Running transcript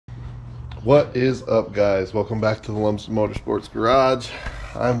What is up, guys? Welcome back to the Lumsden Motorsports Garage.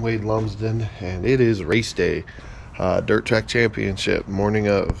 I'm Wade Lumsden, and it is race day, dirt track championship, morning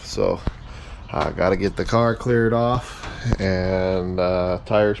of. So I gotta get the car cleared off and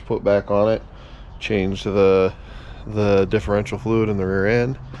tires put back on it, change the differential fluid in the rear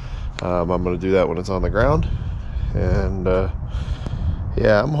end. I'm gonna do that when it's on the ground, and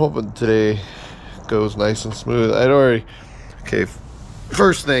yeah, I'm hoping today goes nice and smooth.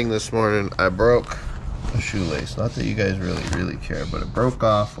 First thing this morning, I broke a shoelace. Not that you guys really care, but it broke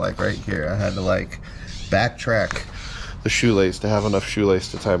off like right here. I had to like backtrack the shoelace to have enough shoelace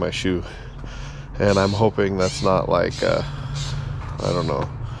to tie my shoe, and I'm hoping that's not like I don't know,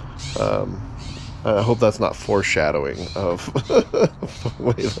 I hope that's not foreshadowing of the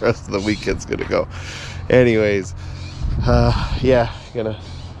way the rest of the weekend's gonna go. Anyways, yeah, gonna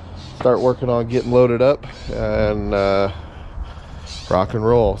start working on getting loaded up and rock and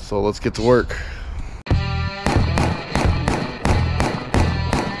roll. So let's get to work.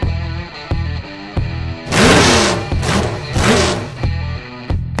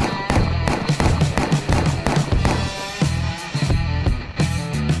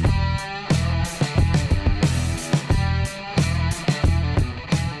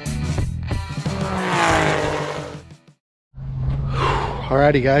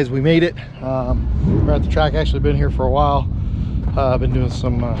 Alrighty guys, we made it. We're at the track. Actually been here for a while. I've been doing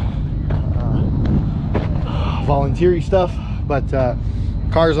some voluntary stuff, but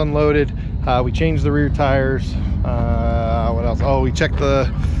car's unloaded. We changed the rear tires. What else? Oh, we checked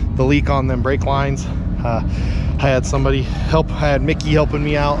the leak on them brake lines. I had somebody help. I had Mickey helping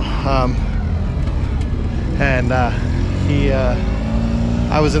me out, and I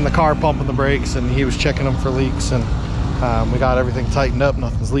was in the car pumping the brakes, and he was checking them for leaks, and we got everything tightened up.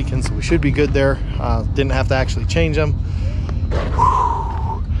 Nothing's leaking, so we should be good there. Didn't have to actually change them.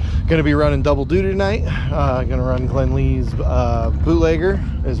 Gonna be running double duty tonight. Gonna run Glenn Lee's bootlegger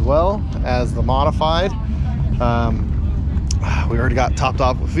as well as the modified. We already got topped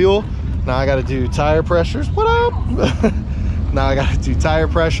off with fuel. Now I got to do tire pressures. What up? Now I got to do tire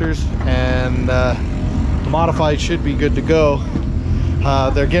pressures, and the modified should be good to go.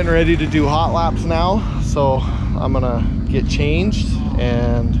 They're getting ready to do hot laps now, so I'm gonna get changed,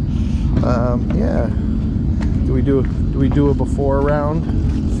 and yeah. Do we do a before round?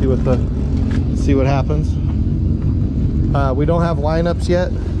 See what happens. We don't have lineups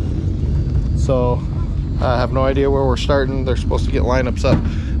yet, so I have no idea where we're starting. They're supposed to get lineups up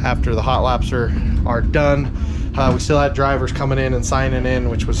after the hot laps are done. We still had drivers coming in and signing in,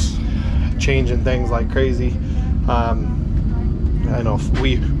 which was changing things like crazy. I know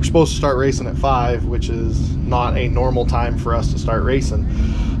we're supposed to start racing at 5, which is not a normal time for us to start racing.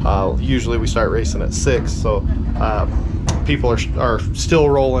 Usually we start racing at 6, so people are still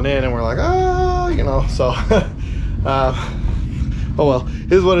rolling in, and we're like, oh, you know. So oh well,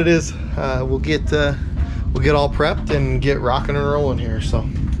 it is what it is. We'll get all prepped and get rocking and rolling here. So all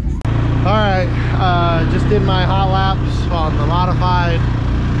right, just did my hot laps on the modified.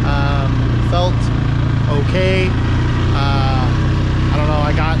 Felt okay. I don't know,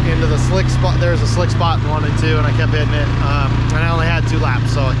 I got into the slick spot. There's a slick spot in 1 and 2, and I kept hitting it, and I only had 2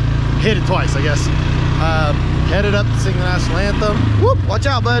 laps, so I hit it twice, I guess. Headed up to sing the national anthem. Whoop, watch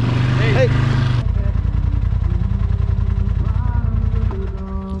out, bud. Hey.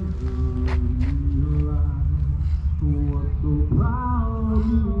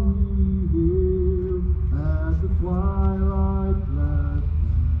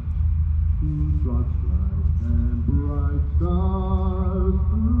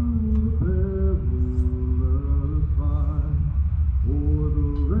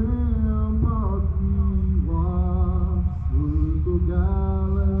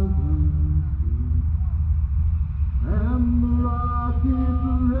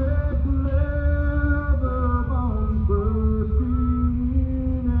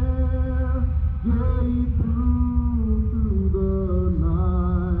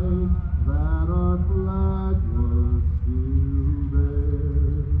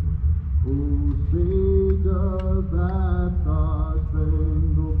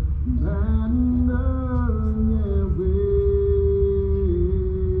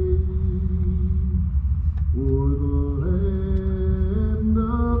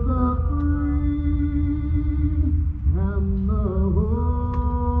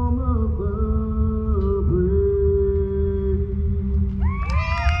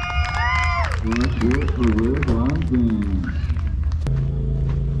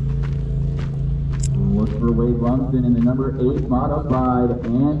 for Wade Lumsden in the number 8 Modified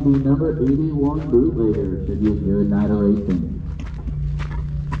and the number 81 Bootlegger. Should be a good night of racing.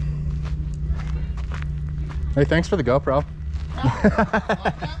 Hey, thanks for the GoPro.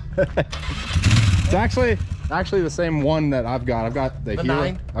 It's actually the same one that I've got. I've got the Hero.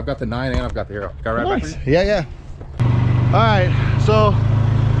 9? I've got the 9 and I've got the Hero. Got right Nice. back for you? Yeah. All right, so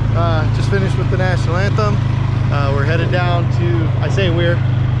just finished with the national anthem. We're headed down to, say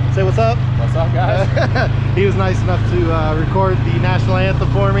what's up. What's up, guys? He was nice enough to record the national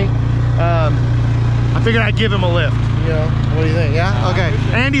anthem for me. I figured I'd give him a lift. You know, what do you think? Yeah? Okay.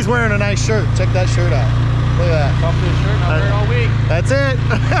 Andy's wearing a nice shirt. Check that shirt out. Look at that. Bump this shirt and I'll wear it all week. That's it.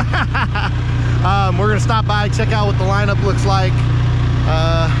 We're gonna stop by, check out what the lineup looks like.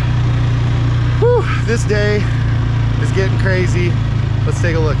 This day is getting crazy. Let's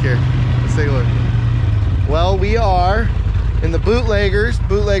take a look here. Well, we are in the Bootleggers.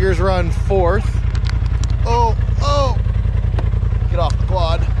 Bootleggers run 4th. Oh, get off the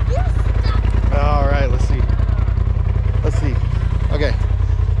quad. All right, let's see. Okay,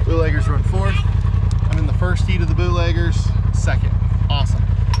 Bootleggers run 4th. I'm in the first heat of the Bootleggers, 2nd. Awesome.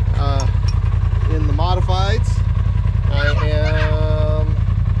 In the Modifieds, I am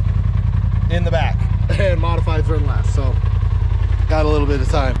in the back, and Modifieds run last, so got a little bit of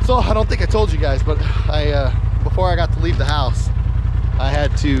time. So I don't think I told you guys, but before I got to leave the house, I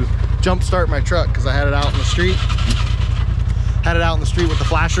had to jump start my truck because I had it out in the street. With the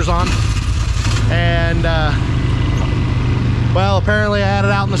flashers on, and well, apparently I had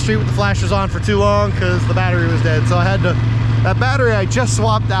it out in the street with the flashers on for too long because the battery was dead. So I had to, that battery I just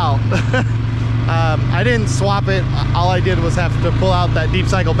swapped out. I didn't swap it. All I did was have to pull out that deep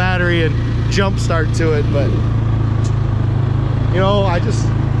cycle battery and jump start to it. But you know,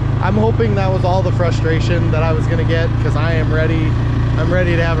 I'm hoping that was all the frustration that I was gonna get, because I am ready. I'm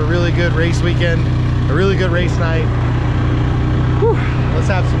ready to have a really good race weekend, a really good race night. Whew, let's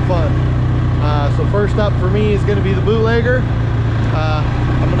have some fun. So first up for me is gonna be the Bootlegger.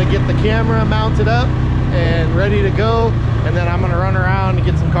 I'm gonna get the camera mounted up and ready to go, and then I'm gonna run around and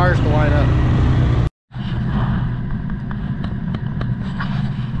get some cars to line up.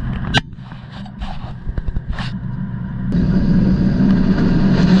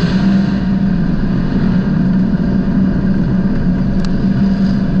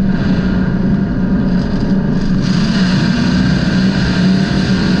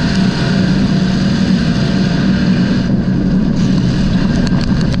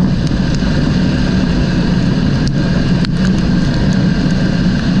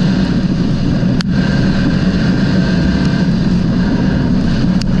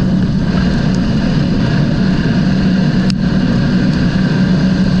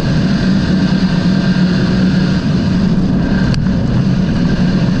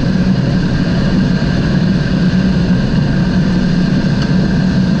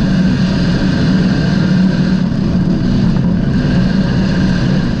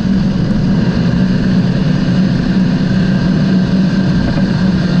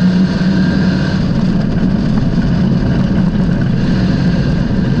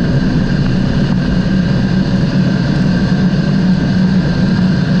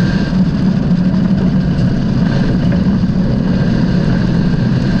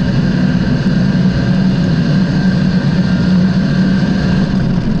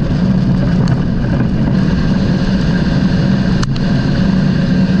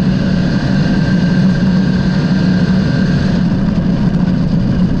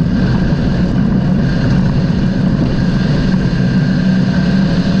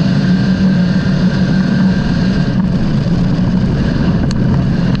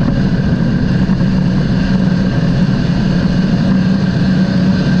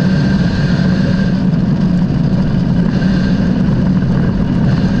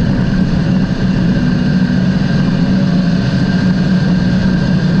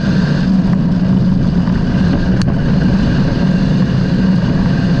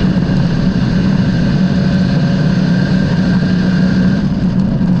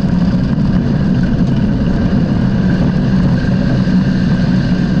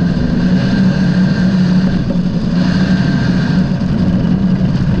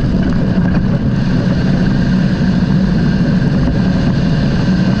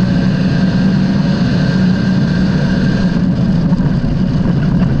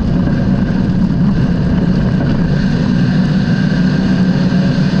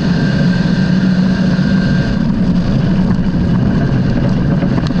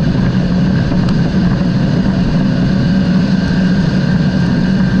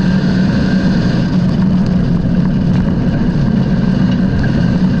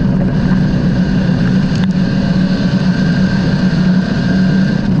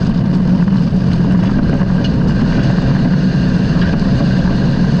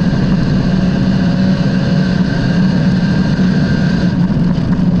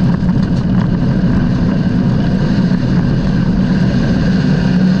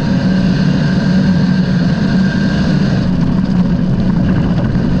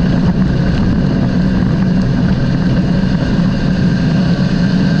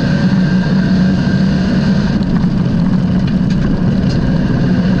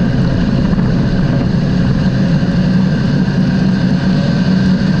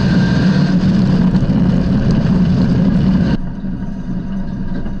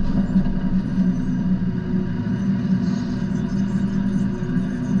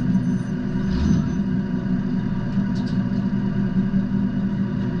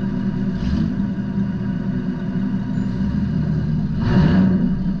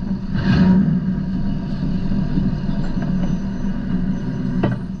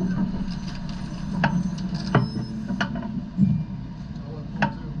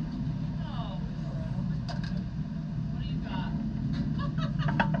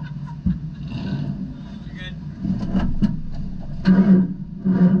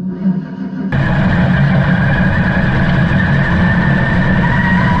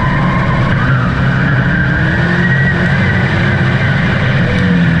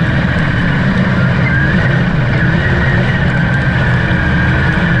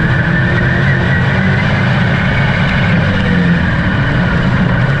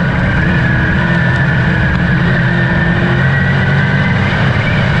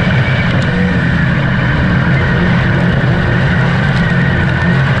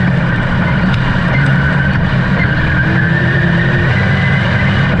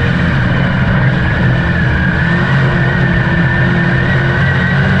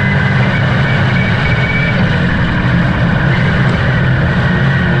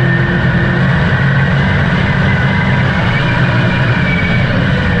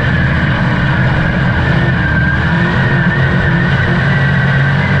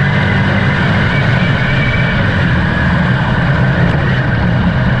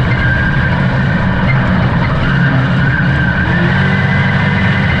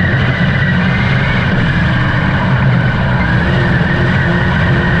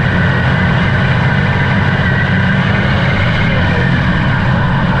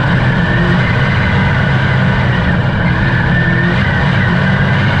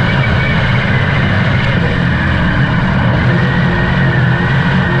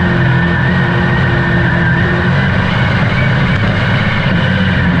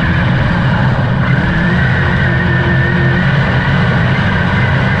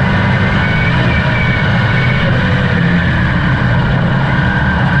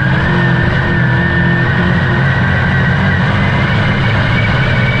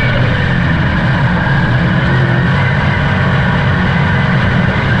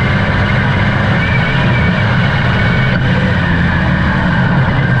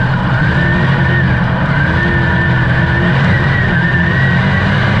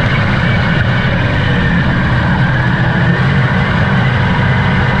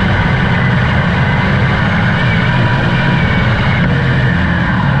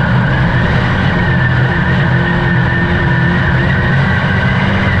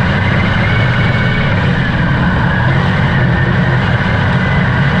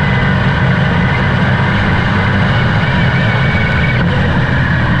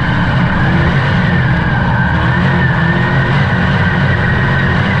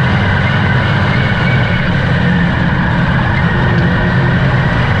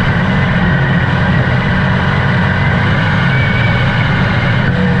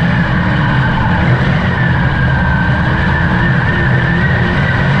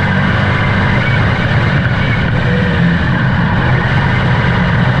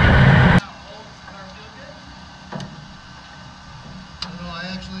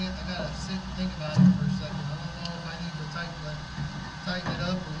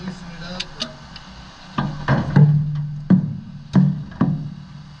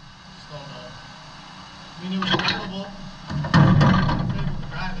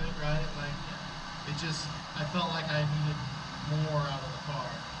 more out of the car.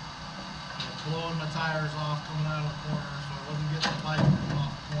 I was blowing my tires off coming out of the corner, so I wasn't getting the bike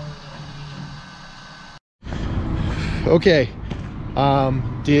off the corner that I needed. Okay,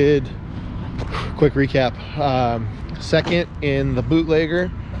 did quick recap. Second in the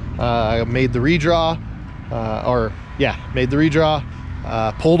bootlegger. I made the redraw, made the redraw.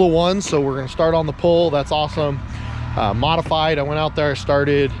 Pulled a 1, so we're gonna start on the pull. That's awesome. Modified, I went out there,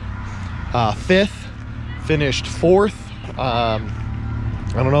 started 5th, finished 4th. I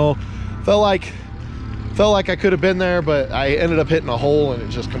don't know, felt like I could have been there, but I ended up hitting a hole and it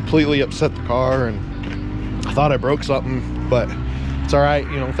just completely upset the car, and I thought I broke something, but it's all right.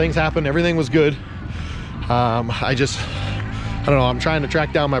 You know, things happen. Everything was good. I don't know, I'm trying to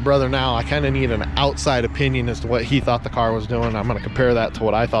track down my brother now. I kind of need an outside opinion as to what he thought the car was doing. I'm going to compare that to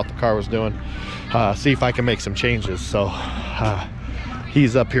what I thought the car was doing, see if I can make some changes. So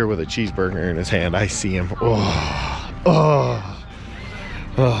he's up here with a cheeseburger in his hand. I see him.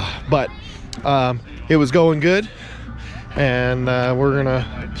 But it was going good, and we're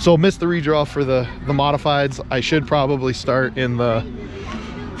gonna miss the redraw for the modifieds. I should probably start in the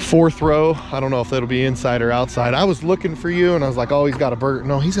 4th row. I don't know if it'll be inside or outside. I was looking for you and I was like, oh, he's got a burger.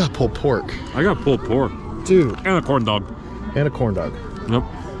 No, he's got pulled pork. I got pulled pork, dude, and a corn dog. And a corn dog. Nope.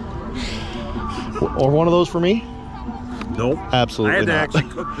 Or one of those for me? Nope. Absolutely I had to not. actually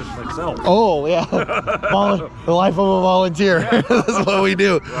cook this myself. Oh yeah. The life of a volunteer. That's what we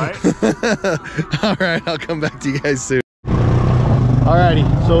do. Right? All right, I'll come back to you guys soon. Alrighty,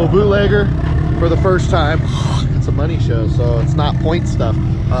 so bootlegger for the first time. It's a money show, so it's not point stuff.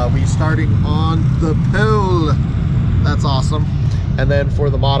 We starting on the pole. That's awesome. And then for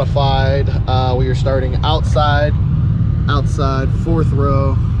the modified, we are starting outside, 4th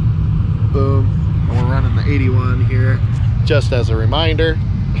row. Boom. And we're running the 81 here, just as a reminder.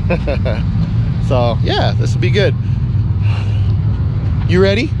 So yeah, this will be good. You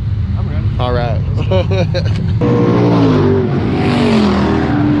ready? I'm ready. All right.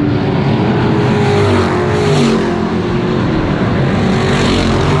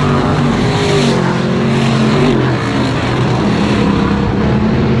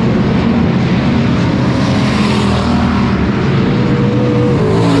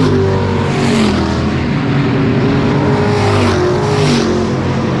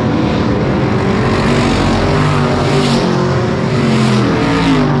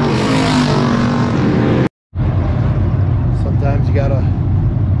 You gotta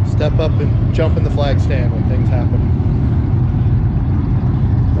step up and jump in the flag stand when things happen.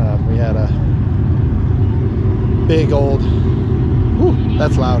 We had a big old, whew,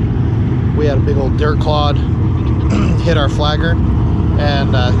 that's loud. We had a big old dirt clod hit our flagger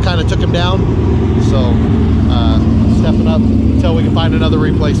and kind of took him down. So stepping up until we can find another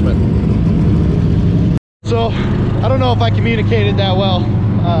replacement. So I don't know if I communicated that well.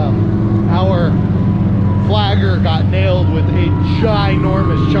 Our flagger got nailed with a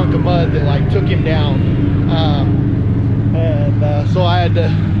ginormous chunk of mud that like took him down, so I had to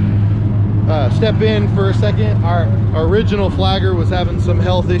step in for a second. Our original flagger was having some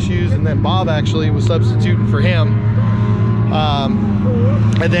health issues, and then Bob actually was substituting for him,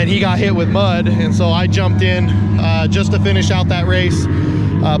 and then he got hit with mud, and so I jumped in just to finish out that race.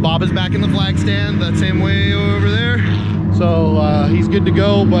 Bob is back in the flag stand that same way over there, so he's good to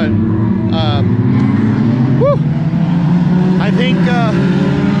go. But I think,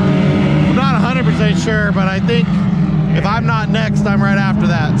 I'm not 100% sure, but I think if I'm not next, I'm right after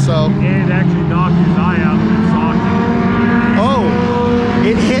that, so. It actually knocked his eye out of his socket. Oh,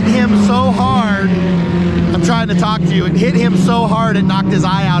 it hit him so hard. I'm trying to talk to you. It hit him so hard, it knocked his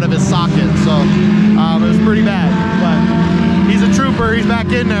eye out of his socket, so it was pretty bad. But he's a trooper, he's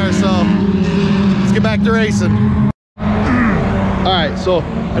back in there, so let's get back to racing. All right, so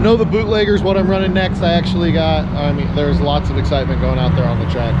I know the bootlegger's what I'm running next. I actually got, there's lots of excitement going out there on the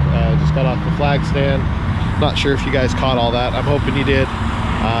track. I just got off the flag stand. Not sure if you guys caught all that. I'm hoping you did.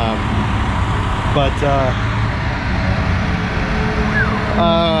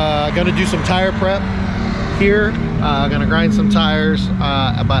 Gonna do some tire prep here. Gonna grind some tires.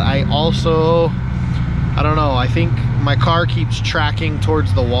 But I also, I don't know, I think my car keeps tracking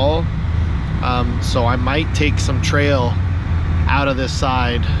towards the wall. So I might take some trail out of this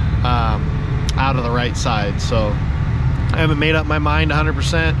side, out of the right side. So I haven't made up my mind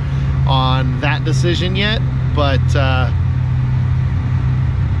 100% on that decision yet, but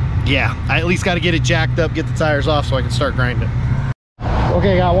yeah, I at least got to get it jacked up, get the tires off so I can start grinding.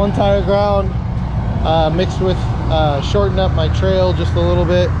 Okay, got one tire ground mixed with shortening up my trail just a little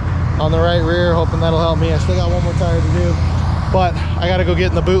bit on the right rear, hoping that'll help me. I still got one more tire to do, but I got to go get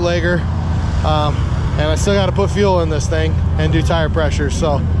in the bootlegger. and I still got to put fuel in this thing and do tire pressures.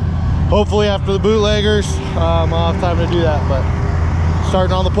 So hopefully after the bootleggers, I'll have time to do that. But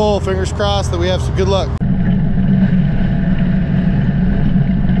starting on the pole, fingers crossed that we have some good luck.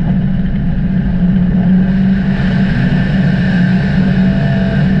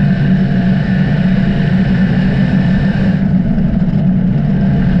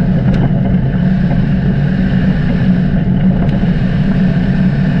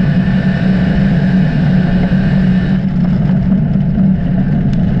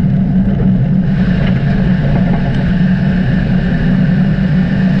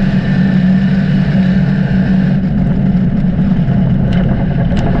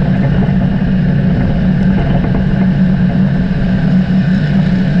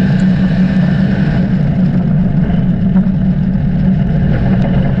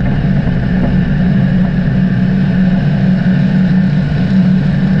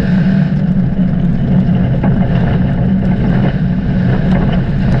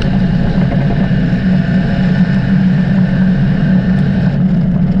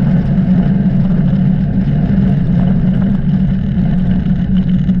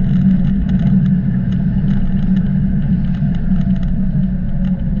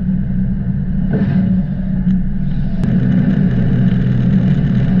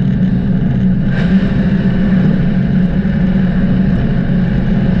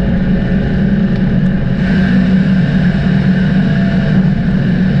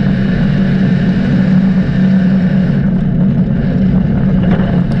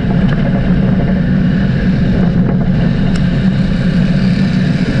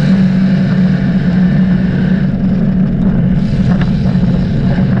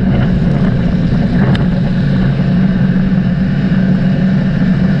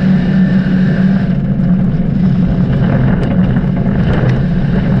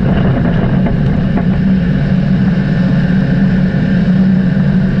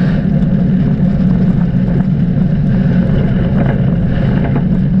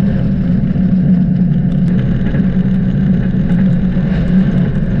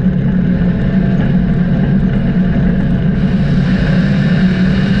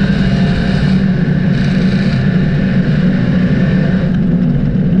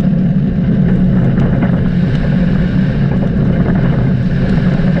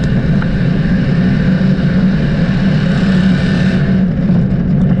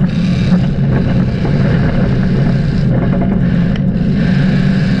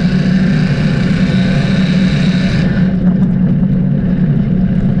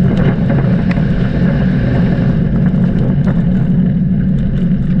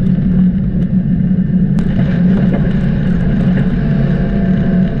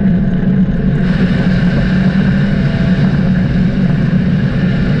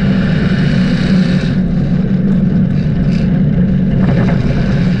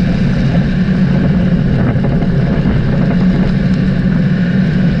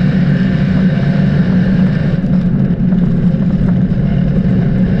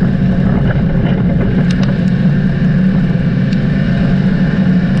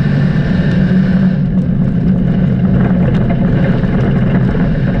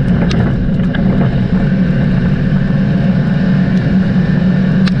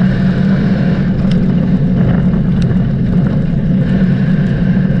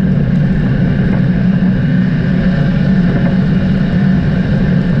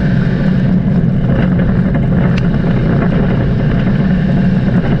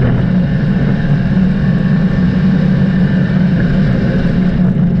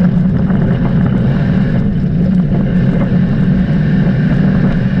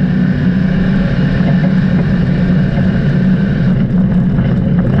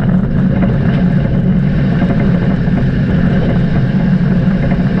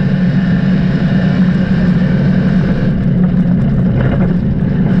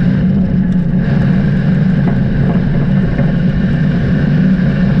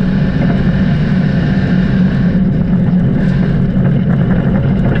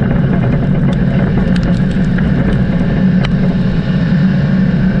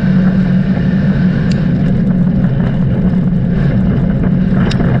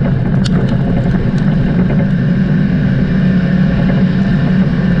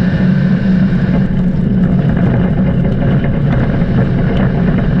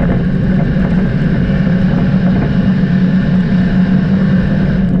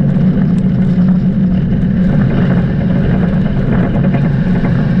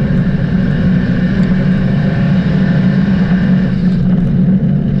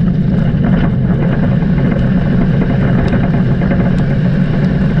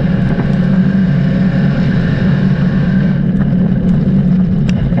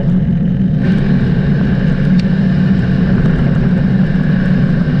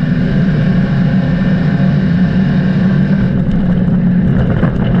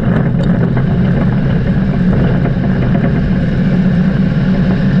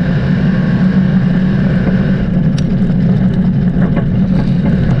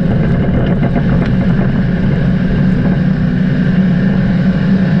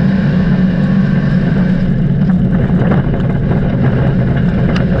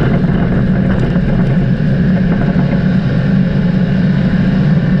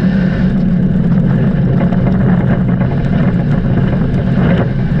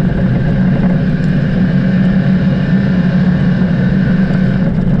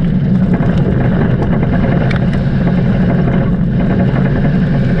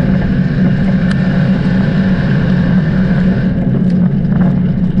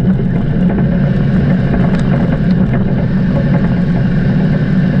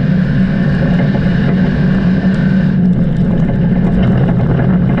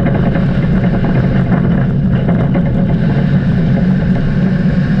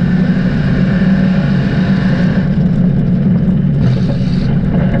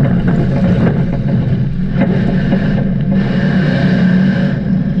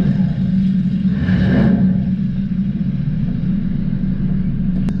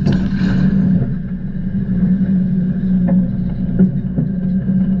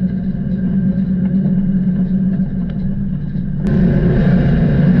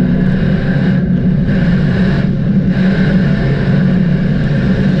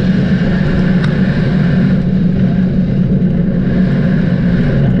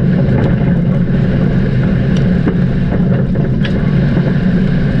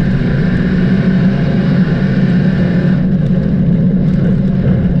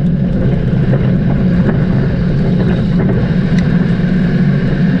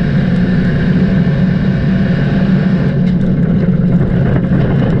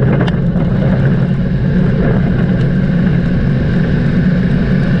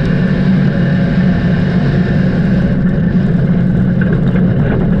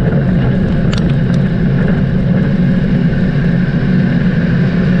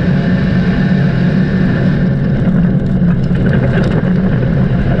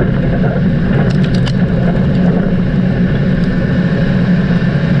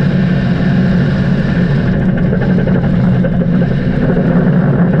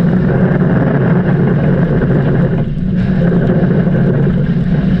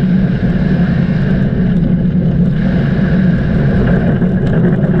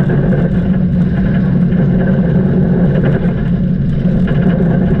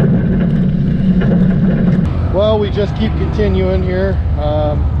 just keep continuing here.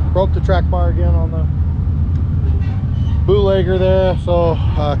 Broke the track bar again on the bootlegger there, so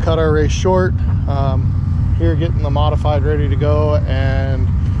cut our race short. Here getting the modified ready to go, and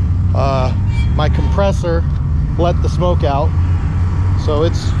my compressor let the smoke out, so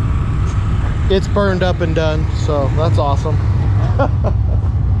it's burned up and done, so that's awesome.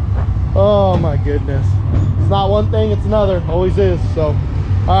 Oh my goodness, it's not one thing, it's another, always is. So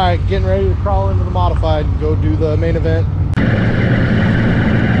all right, getting ready to crawl into the modified and go do the main event.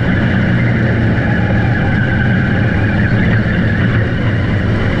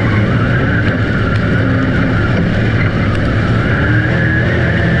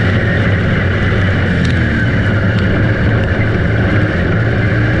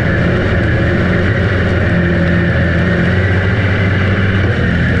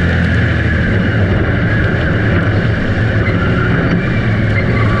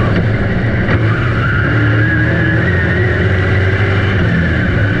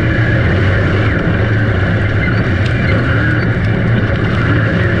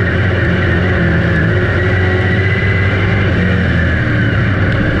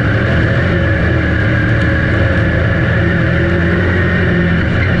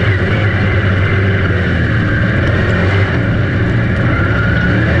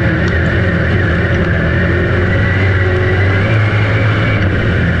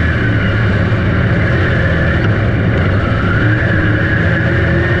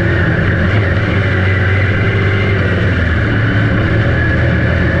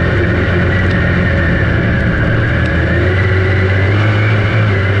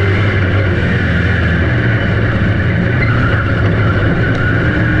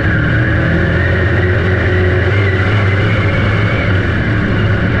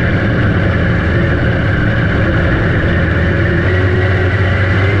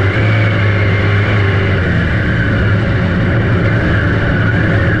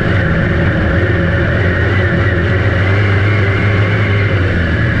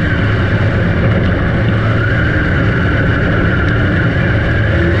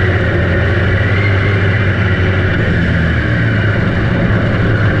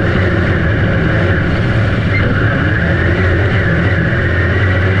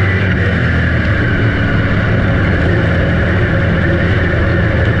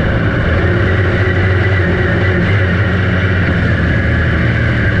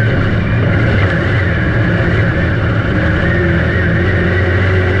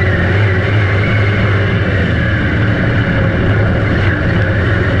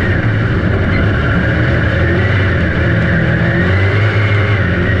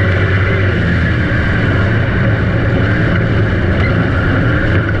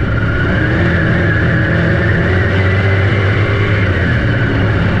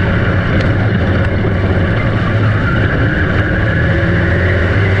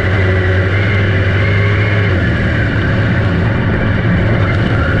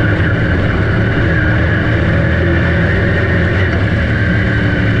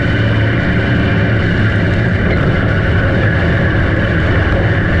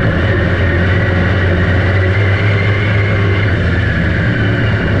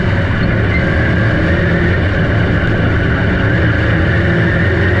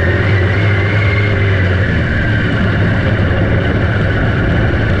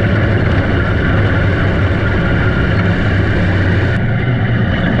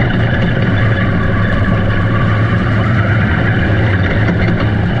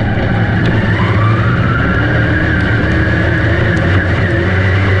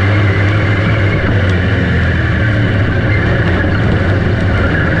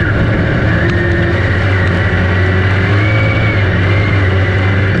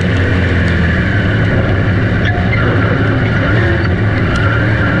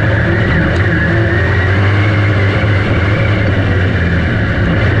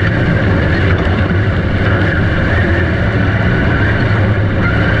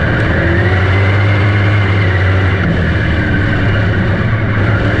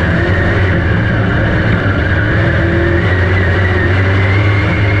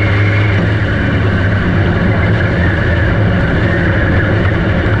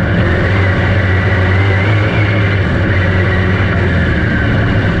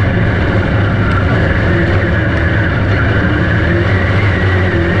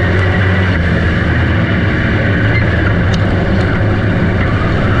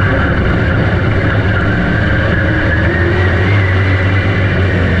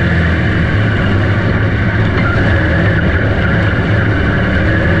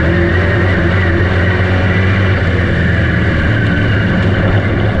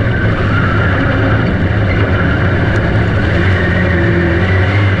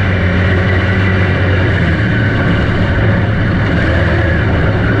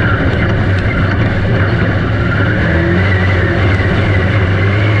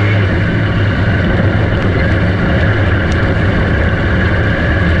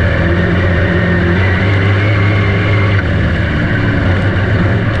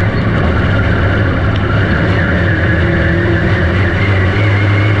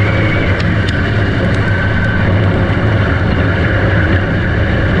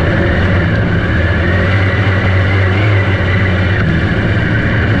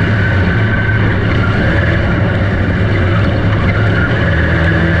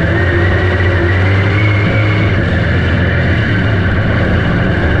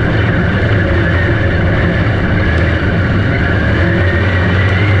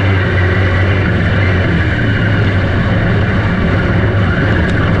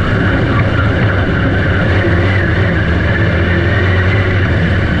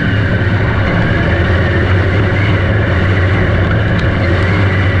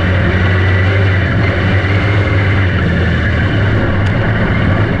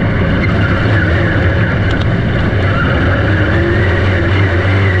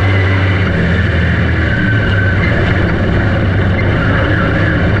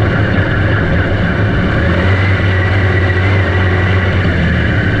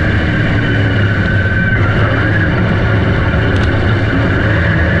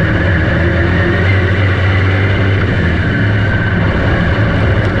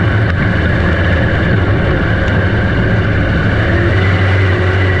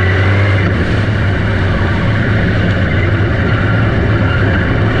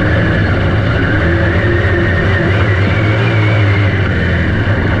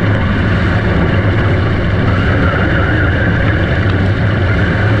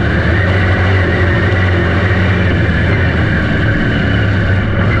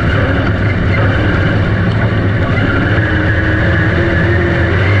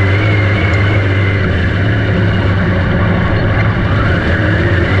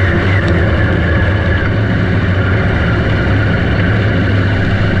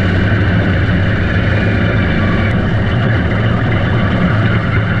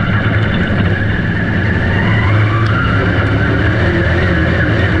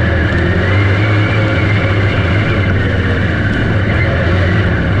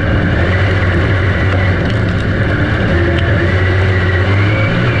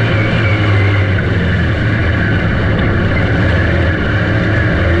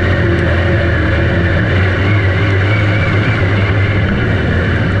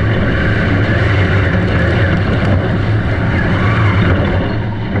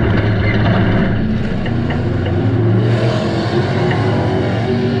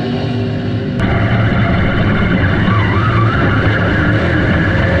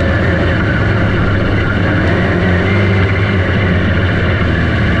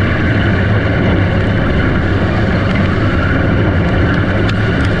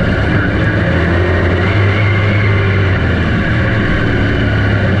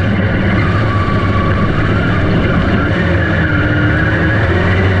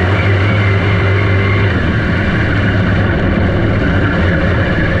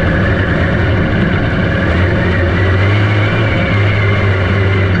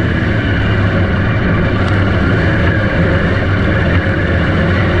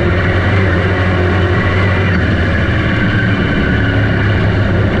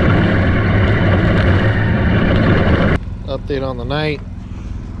 update on the night.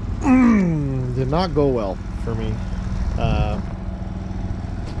 Did not go well for me.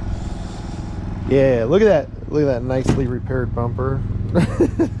 Yeah, look at that nicely repaired bumper.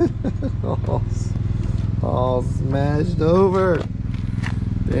 all smashed over.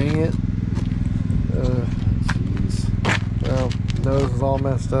 Dang it. Jeez. Well, nose is all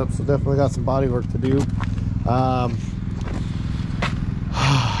messed up, so definitely got some body work to do.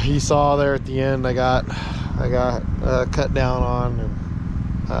 You saw there at the end, I got cut down on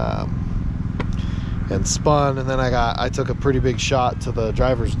and spun, and then I took a pretty big shot to the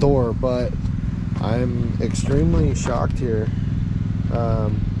driver's door, but I'm extremely shocked here.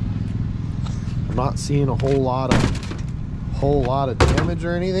 I'm not seeing a whole lot of damage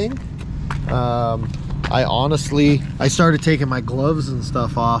or anything. I started taking my gloves and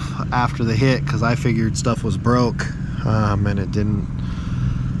stuff off after the hit because I figured stuff was broke, and it didn't.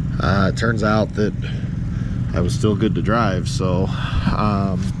 It turns out that I was still good to drive. So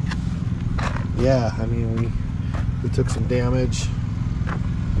yeah, I mean, we took some damage.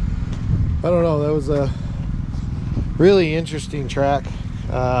 I don't know, that was a really interesting track.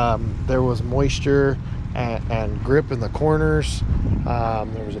 There was moisture and grip in the corners.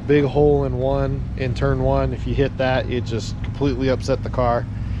 There was a big hole in turn one. If you hit that, it just completely upset the car.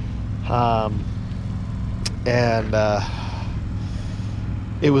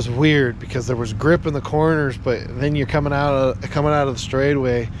 It was weird because there was grip in the corners, but then you're coming out of the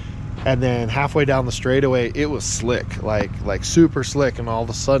straightaway, and then halfway down the straightaway it was slick, like super slick, and all of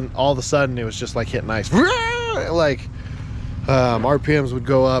a sudden it was just like hitting ice. Like RPMs would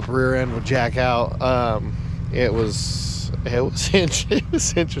go up, rear end would jack out. It was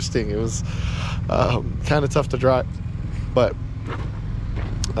interesting. It was kind of tough to drive, but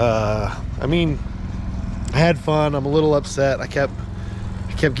I mean, I had fun. I'm a little upset. I kept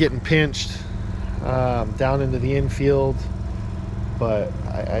getting pinched down into the infield, but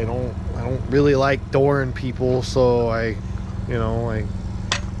I don't really like dooring people, so I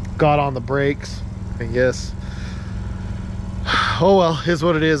got on the brakes, I guess. Oh well, is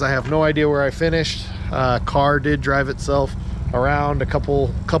what it is. I have no idea where I finished. Car did drive itself around a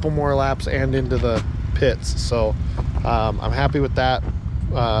couple more laps and into the pits, so I'm happy with that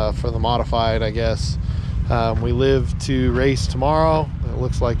for the modified, I guess. We live to race tomorrow. It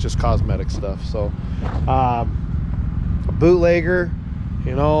looks like just cosmetic stuff. So a bootlegger,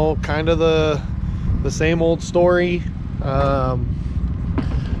 kind of the same old story.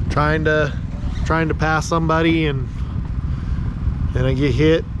 Trying to pass somebody, and I get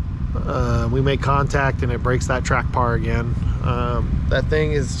hit. We make contact and it breaks that track par again. That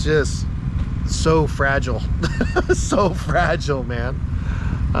thing is just so fragile. So fragile, man.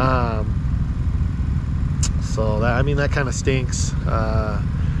 So that kind of stinks. I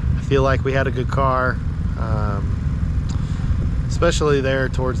feel like we had a good car, especially there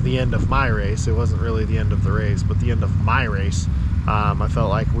towards the end of my race. It wasn't really the end of the race, but the end of my race. I felt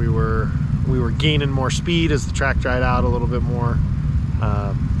like we were gaining more speed as the track dried out a little bit more.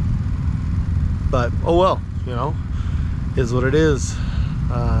 But oh well, is what it is.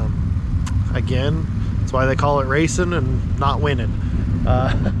 Again, that's why they call it racing and not winning.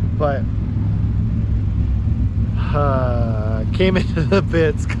 But came into the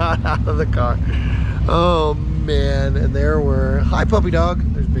pits, got out of the car. Oh man, and there were, hi puppy dog.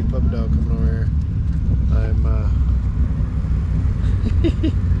 There's a big puppy dog coming over here.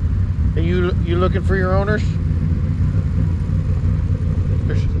 Are you looking for your owners?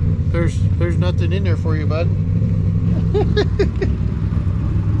 There's nothing in there for you, bud.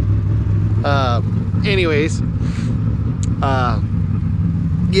 Anyways,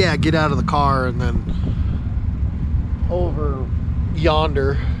 yeah, get out of the car, and then over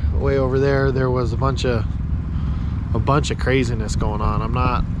yonder, way over there was a bunch of craziness going on.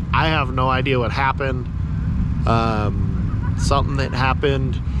 I have no idea what happened. Something that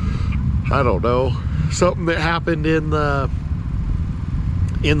happened, I don't know, something that happened in the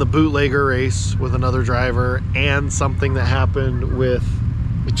bootlegger race with another driver, and something that happened with,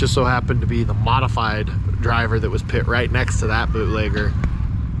 it just so happened to be the modified driver that was pit right next to that bootlegger.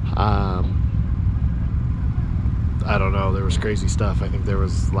 I don't know, there was crazy stuff. I think there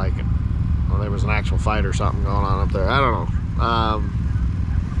was there was an actual fight or something going on up there. I don't know.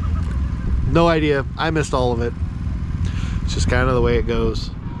 No idea. I missed all of it. It's just kind of the way it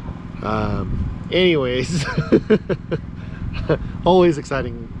goes. Anyways, always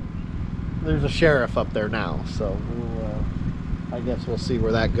exciting. There's a sheriff up there now, so I guess we'll see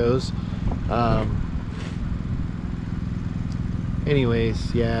where that goes.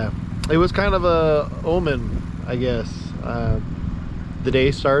 Anyways, yeah, it was kind of a omen, I guess. The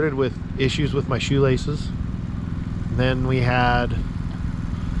day started with issues with my shoelaces. Then we had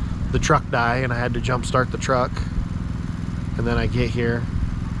the truck die, and I had to jump start the truck. And then I get here,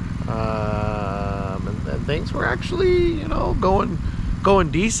 and things were actually, you know, going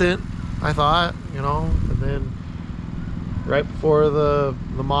decent, I thought, you know. And then right before the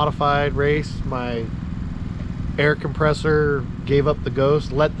modified race, my air compressor gave up the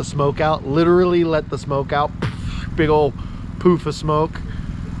ghost, let the smoke out, literally let the smoke out. Big old poof of smoke.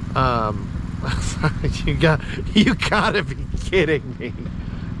 You gotta be kidding me.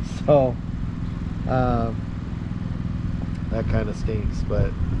 So that kind of stinks,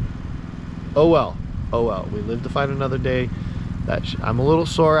 but oh well, we live to fight another day. I'm a little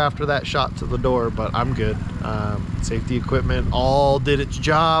sore after that shot to the door, but I'm good. Safety equipment all did its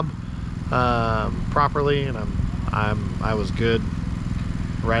job properly, and I was good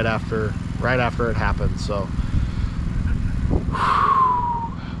right after it happened. So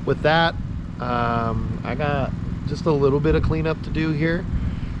with that, I got just a little bit of cleanup to do here.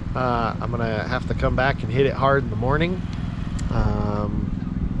 I'm gonna have to come back and hit it hard in the morning,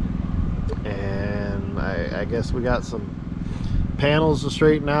 and I guess we got some panels to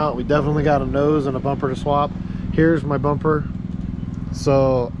straighten out. We definitely got a nose and a bumper to swap. Here's my bumper.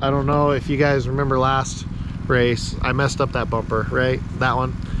 So I don't know if you guys remember last race, I messed up that bumper, right? That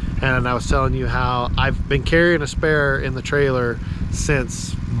one. And I was telling you how I've been carrying a spare in the trailer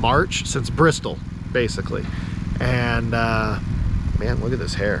since March, since Bristol, basically. And man, look at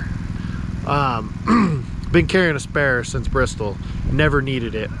this hair. Been carrying a spare since Bristol, never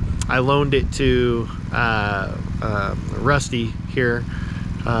needed it. I loaned it to Rusty here,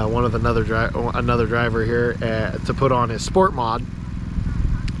 another driver here, to put on his sport mod.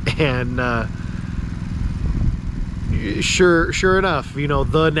 And sure enough, you know,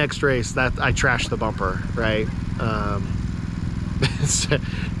 the next race that I trashed the bumper, right?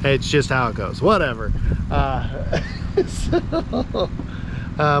 It's just how it goes, whatever.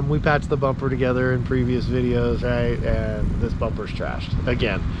 We patched the bumper together in previous videos, right? And this bumper's trashed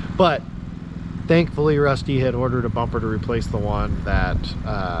again. But thankfully Rusty had ordered a bumper to replace the one that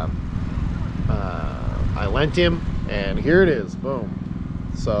I lent him, and here it is. Boom.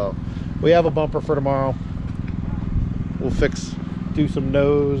 So we have a bumper for tomorrow. We'll do some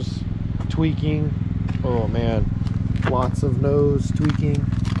nose tweaking. Oh man, lots of nose tweaking.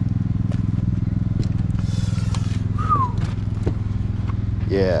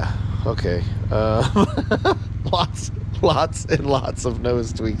 Yeah, okay. Lots and lots of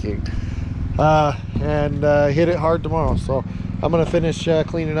nose tweaking. And hit it hard tomorrow. So I'm gonna finish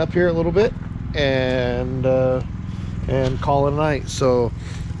cleaning up here a little bit and call it a night. So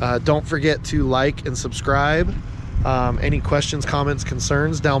don't forget to like and subscribe. Any questions, comments,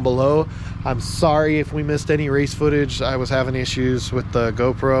 concerns down below. I'm sorry if we missed any race footage. I was having issues with the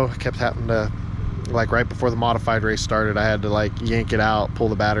GoPro. I kept having to, like, right before the modified race started, I had to like yank it out, pull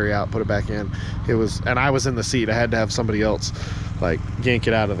the battery out, put it back in. And I was in the seat. I had to have somebody else like yank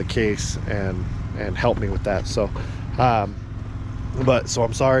it out of the case and help me with that. So so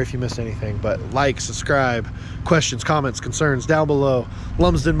I'm sorry if you missed anything, but like, subscribe, questions, comments, concerns down below.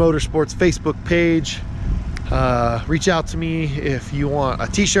 Lumsden Motorsports Facebook page. Reach out to me if you want a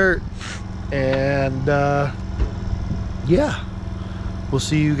t-shirt, and yeah, we'll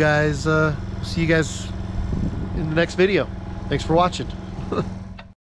see you guys in the next video. Thanks for watching.